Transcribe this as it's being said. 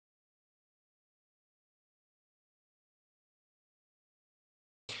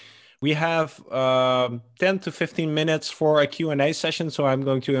We have 10 to 15 minutes for a Q&A session. So I'm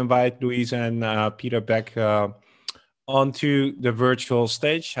going to invite Louise and Peter back onto the virtual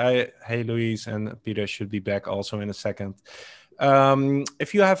stage. Hey, Louise, and Peter should be back also in a second.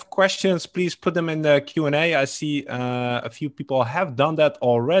 If you have questions, please put them in the Q&A. I see a few people have done that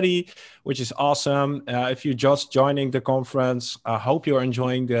already, which is awesome. If you're just joining the conference, I hope you're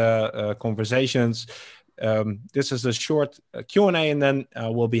enjoying the conversations. This is a short Q&A, and then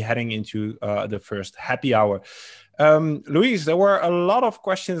we'll be heading into the first happy hour. Louise, there were a lot of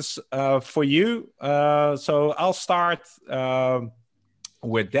questions for you, so I'll start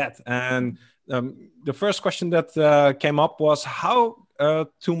with that. And the first question that came up was how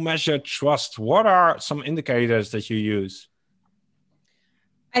to measure trust. What are some indicators that you use?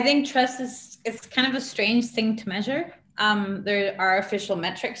 I think trust it's kind of a strange thing to measure. There are official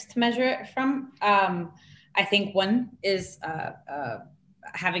metrics to measure it from. I think one is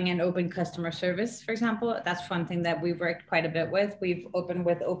having an open customer service, for example. That's one thing that we've worked quite a bit with. We've opened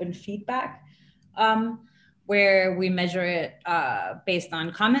with open feedback, where we measure it based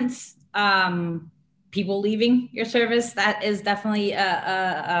on comments, people leaving your service. That is definitely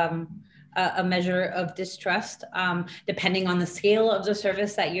a measure of distrust, depending on the scale of the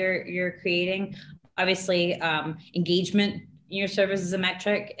service that you're creating. Obviously, engagement in your service is a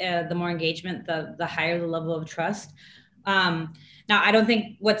metric. The more engagement, the higher the level of trust. Now, I don't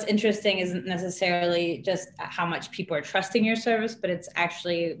think what's interesting isn't necessarily just how much people are trusting your service, but it's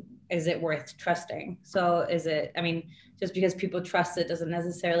actually, is it worth trusting? So is it, I mean, just because people trust it doesn't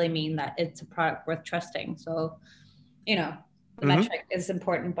necessarily mean that it's a product worth trusting. So, you know, the metric is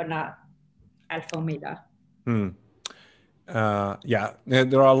important, but not alpha omega. Yeah,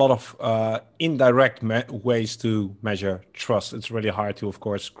 there are a lot of indirect ways to measure trust. It's really hard to, of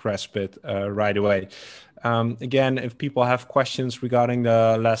course, grasp it right away. Again, if people have questions regarding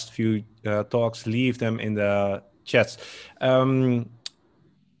the last few talks, leave them in the chats. I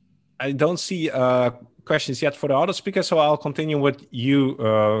don't see questions yet for the other speakers, so I'll continue with you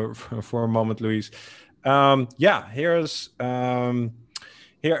for a moment, Louise. Yeah, here's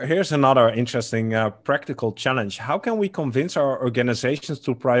another interesting practical challenge. How can we convince our organizations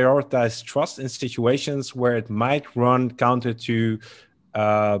to prioritize trust in situations where it might run counter to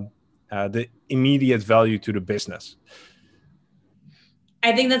the immediate value to the business?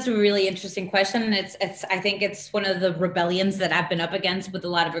 I think that's a really interesting question. And I think it's one of the rebellions that I've been up against with a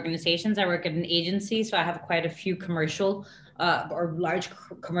lot of organizations. I work at an agency, so I have quite a few commercial or large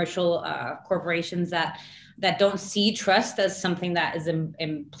commercial corporations that don't see trust as something that is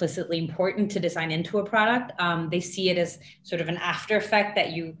implicitly important to design into a product. They see it as sort of an after effect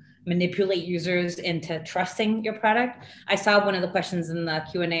that you manipulate users into trusting your product. I saw one of the questions in the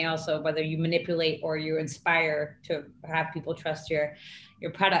Q&A also, whether you manipulate or you inspire to have people trust your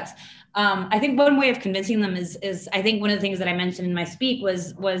products. I think one way of convincing them is I think one of the things that I mentioned in my speak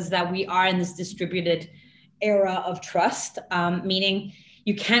was that we are in this distributed era of trust, meaning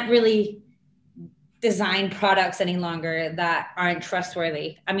you can't really design products any longer that aren't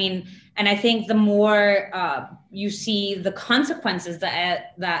trustworthy. I mean, and I think the more you see the consequences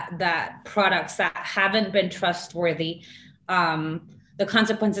that products that haven't been trustworthy, the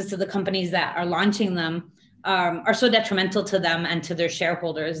consequences to the companies that are launching them are so detrimental to them and to their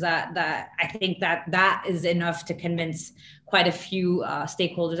shareholders that I think that is enough to convince quite a few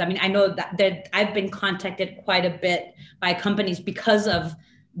stakeholders. I mean, I know that I've been contacted quite a bit by companies because of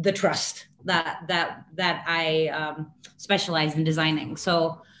the trust that I specialize in designing.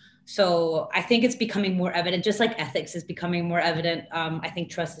 So I think it's becoming more evident, just like ethics is becoming more evident. I think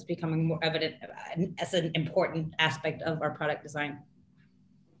trust is becoming more evident as an important aspect of our product design.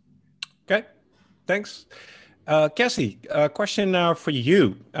 Okay, thanks. Cassie, a question for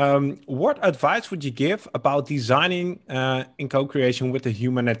you. What advice would you give about designing in co-creation with the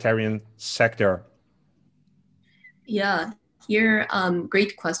humanitarian sector? Yeah, here,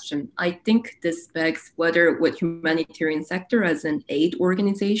 great question. I think this begs whether with humanitarian sector as an aid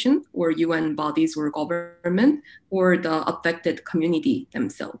organization or UN bodies or government or the affected community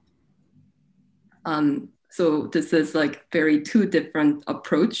themselves. So this is like very two different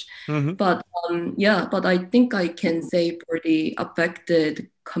approach, but yeah, but I think I can say for the affected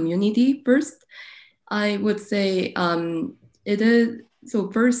community first, I would say it is,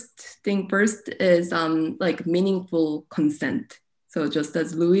 so first thing first is like meaningful consent. So just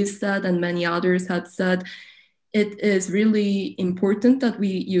as Louise said and many others had said, it is really important that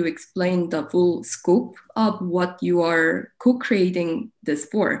you explain the full scope of what you are co-creating this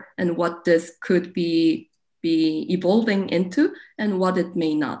for and what this could be evolving into and what it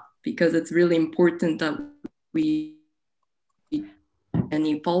may not, because it's really important that we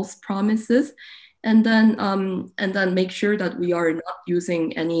any false promises, and then make sure that we are not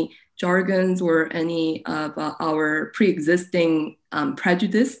using any jargons or any of our pre-existing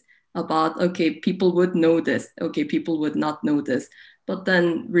prejudice about, okay, people would know this, okay, people would not know this, but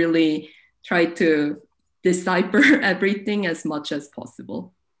then really try to decipher everything as much as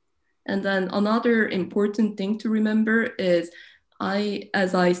possible. And then another important thing to remember is,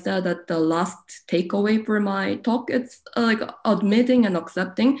 as I said at the last takeaway for my talk, it's like admitting and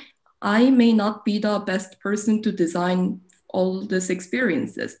accepting I may not be the best person to design all these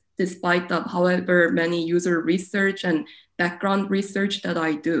experiences, despite of however many user research and background research that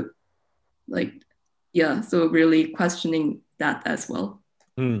I do. Like, yeah, so really questioning that as well.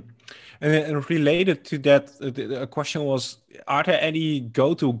 And related to that, the question was, are there any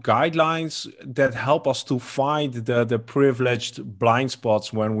go-to guidelines that help us to find the privileged blind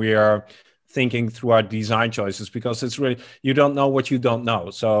spots when we are thinking through our design choices? Because it's really, you don't know what you don't know.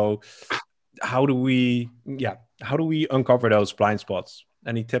 So how do we uncover those blind spots?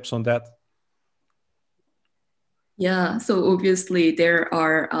 Any tips on that? Yeah, so obviously there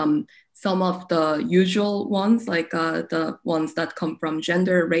are some of the usual ones, like the ones that come from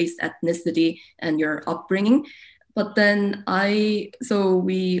gender, race, ethnicity, and your upbringing. But then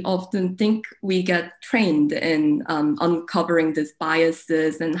we often think we get trained in uncovering these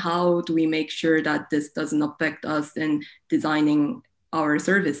biases, and how do we make sure that this doesn't affect us in designing our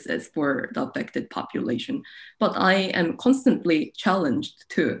services for the affected population. But I am constantly challenged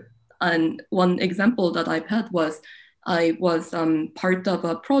too. And one example that I've had was, I was part of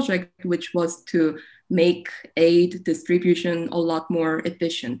a project which was to make aid distribution a lot more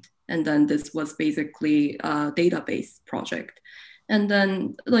efficient. And then this was basically a database project. And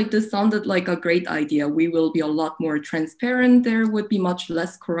then this sounded like a great idea. We will be a lot more transparent. There would be much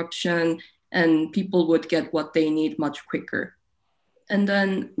less corruption, and people would get what they need much quicker. And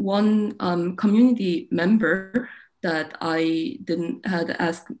then one community member that I had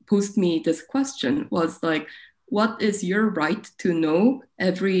posed me this question was like, what is your right to know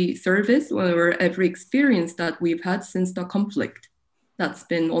every service or every experience that we've had since the conflict that's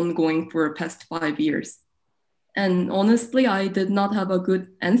been ongoing for the past 5 years? And honestly, I did not have a good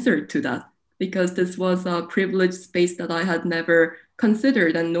answer to that, because this was a privileged space that I had never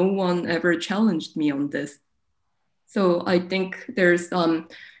considered, and no one ever challenged me on this. So I think there's already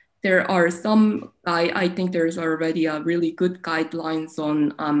a really good guidelines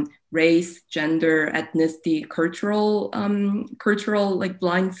on race, gender, ethnicity, cultural like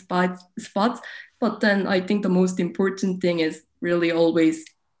blind spots. But then I think the most important thing is really always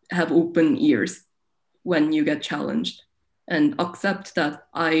have open ears when you get challenged, and accept that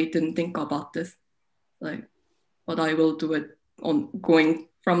I didn't think about this, but I will do it going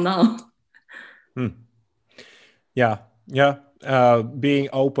from now. Yeah. Being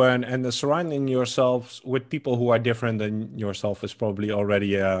open and surrounding yourselves with people who are different than yourself is probably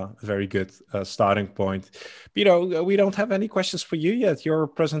already a very good starting point. Peter, we don't have any questions for you yet. Your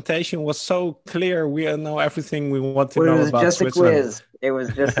presentation was so clear. We know everything we want to know about Switzerland. It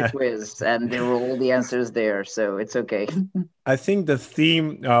was just a quiz, and there were all the answers there, so it's okay. I think the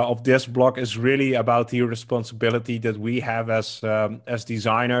theme of this blog is really about the responsibility that we have as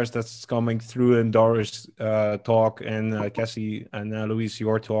designers. That's coming through in Doris' talk, and Cassie and Louise,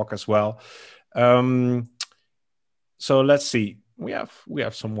 your talk as well. So let's see. We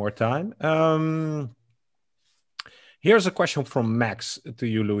have some more time. Here's a question from Max to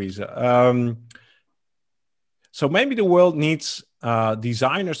you, Louisa. So maybe the world needs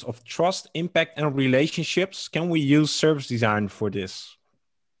designers of trust, impact, and relationships. Can we use service design for this?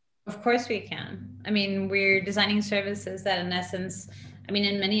 Of course we can. I mean, we're designing services that in essence, I mean,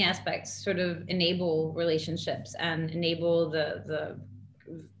 in many aspects, sort of enable relationships and enable the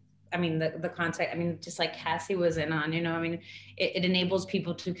contact. I mean, just like Cassie was in on, it enables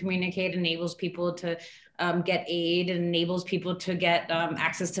people to communicate, enables people to get aid, and enables people to get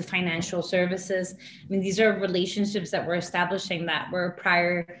access to financial services. I mean, these are relationships that we're establishing that were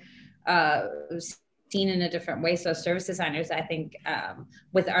prior seen in a different way. So service designers, I think,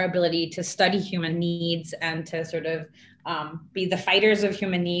 with our ability to study human needs and to sort of be the fighters of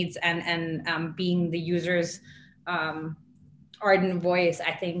human needs and being the user's ardent voice,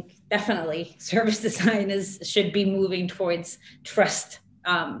 I think definitely service design should be moving towards trust,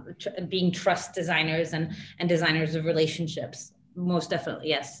 being trust designers and designers of relationships. Most definitely,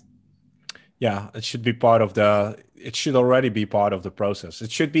 yes. Yeah, it should already be part of the process.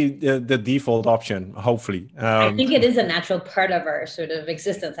 It should be the default option, hopefully. I think it is a natural part of our sort of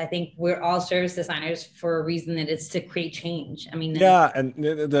existence. I think we're all service designers for a reason, that it's to create change. I mean, yeah, and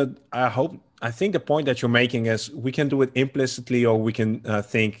I think the point that you're making is we can do it implicitly, or we can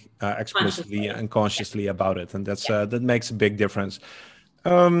think explicitly and consciously about it, and that's that makes a big difference.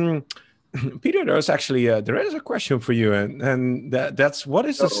 Peter, there's actually there is a question for you, and that's what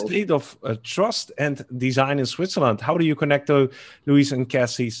is the state of trust and design in Switzerland? How do you connect to Louise and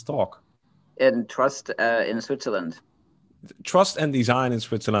Cassie's talk? And trust in Switzerland. Trust and design in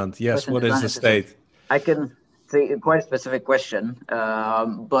Switzerland. Yes. What is the state? I can say quite a specific question,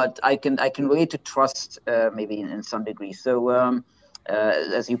 but I can relate to trust maybe in some degree. So.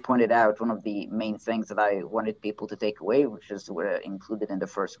 As you pointed out, one of the main things that I wanted people to take away, which is included in the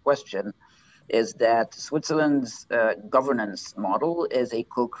first question, is that Switzerland's governance model is a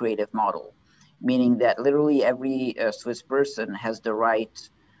co-creative model, meaning that literally every Swiss person has the right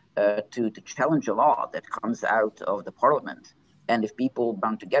to challenge a law that comes out of the parliament. And if people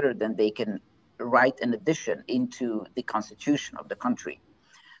band together, then they can write an addition into the constitution of the country.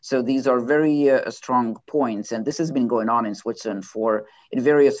 So these are very strong points, and this has been going on in Switzerland in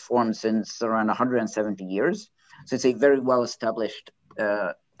various forms since around 170 years. So it's a very well-established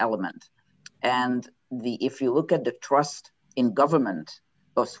element. And if you look at the trust in government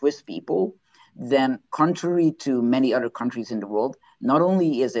of Swiss people, then contrary to many other countries in the world, not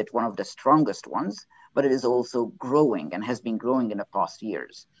only is it one of the strongest ones, but it is also growing and has been growing in the past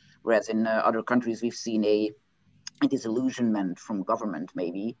years. Whereas in other countries, we've seen a disillusionment from government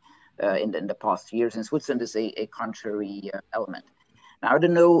maybe in the past years. In Switzerland is a contrary element. Now, I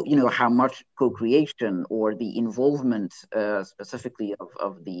don't know, how much co-creation or the involvement specifically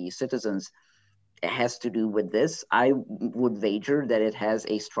of the citizens has to do with this. I would wager that it has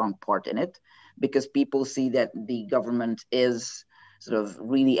a strong part in it, because people see that the government is sort of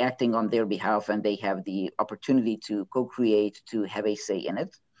really acting on their behalf, and they have the opportunity to co-create, to have a say in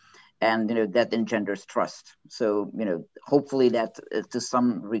it. And that engenders trust. So hopefully that to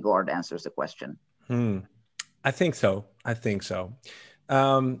some regard answers the question. I think so.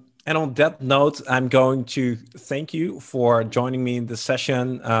 And on that note, I'm going to thank you for joining me in the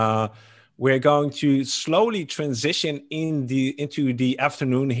session. We're going to slowly transition into the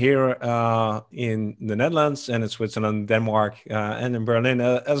afternoon here in the Netherlands and in Switzerland, Denmark, and in Berlin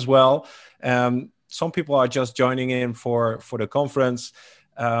as well. Some people are just joining in for the conference.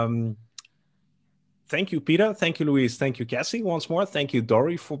 Thank you, Peter. Thank you, Louise. Thank you, Cassie. Once more, thank you,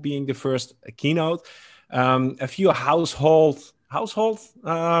 Dory, for being the first keynote. A few household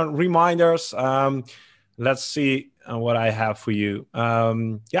reminders. Let's see what I have for you.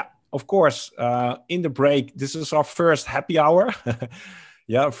 Of course, in the break, this is our first happy hour.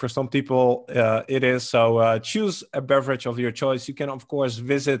 For some people it is. So choose a beverage of your choice. You can, of course,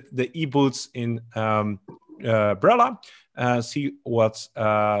 visit the e-booths in Brella. See what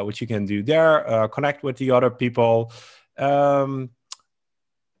you can do there. Connect with the other people. Now,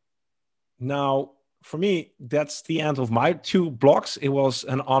 for me, that's the end of my 2 blocks. It was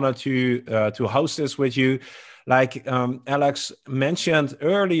an honor to host this with you. Like Alex mentioned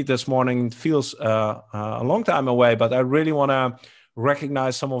early this morning, it feels a long time away, but I really want to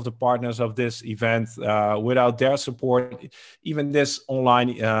recognize some of the partners of this event. Without their support, even this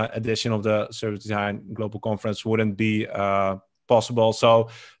online edition of the Service Design Global Conference wouldn't be possible. So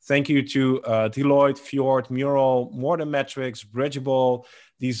thank you to Deloitte, Fjord, Mural, More Than Metrics, Bridgeable,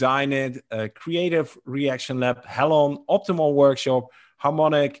 Design It, Creative Reaction Lab, Hellon, Optimal Workshop,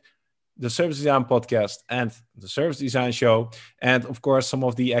 Harmonic, the Service Design Podcast, and the Service Design Show. And of course, some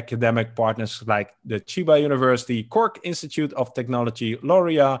of the academic partners like the Chiba University, Cork Institute of Technology,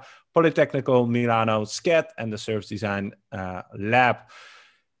 Laurea, Polytechnical Milano, SCAD, and the Service Design Lab.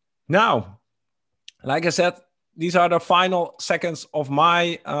 Now, like I said, these are the final seconds of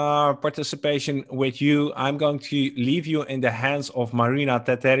my participation with you. I'm going to leave you in the hands of Marina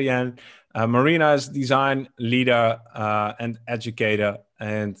Teterian. Marina is design leader and educator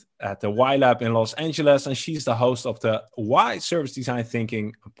and at the Y Lab in Los Angeles, and she's the host of the Y Service Design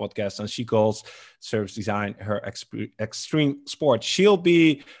Thinking podcast, and she calls service design her extreme sport. She'll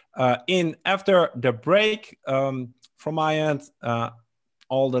be in after the break. From my end,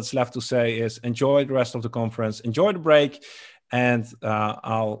 all that's left to say is enjoy the rest of the conference, enjoy the break, and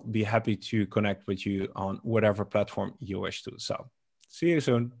I'll be happy to connect with you on whatever platform you wish to. So see you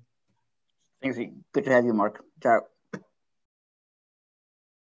soon. Thanks. Good to have you, Mark. Ciao.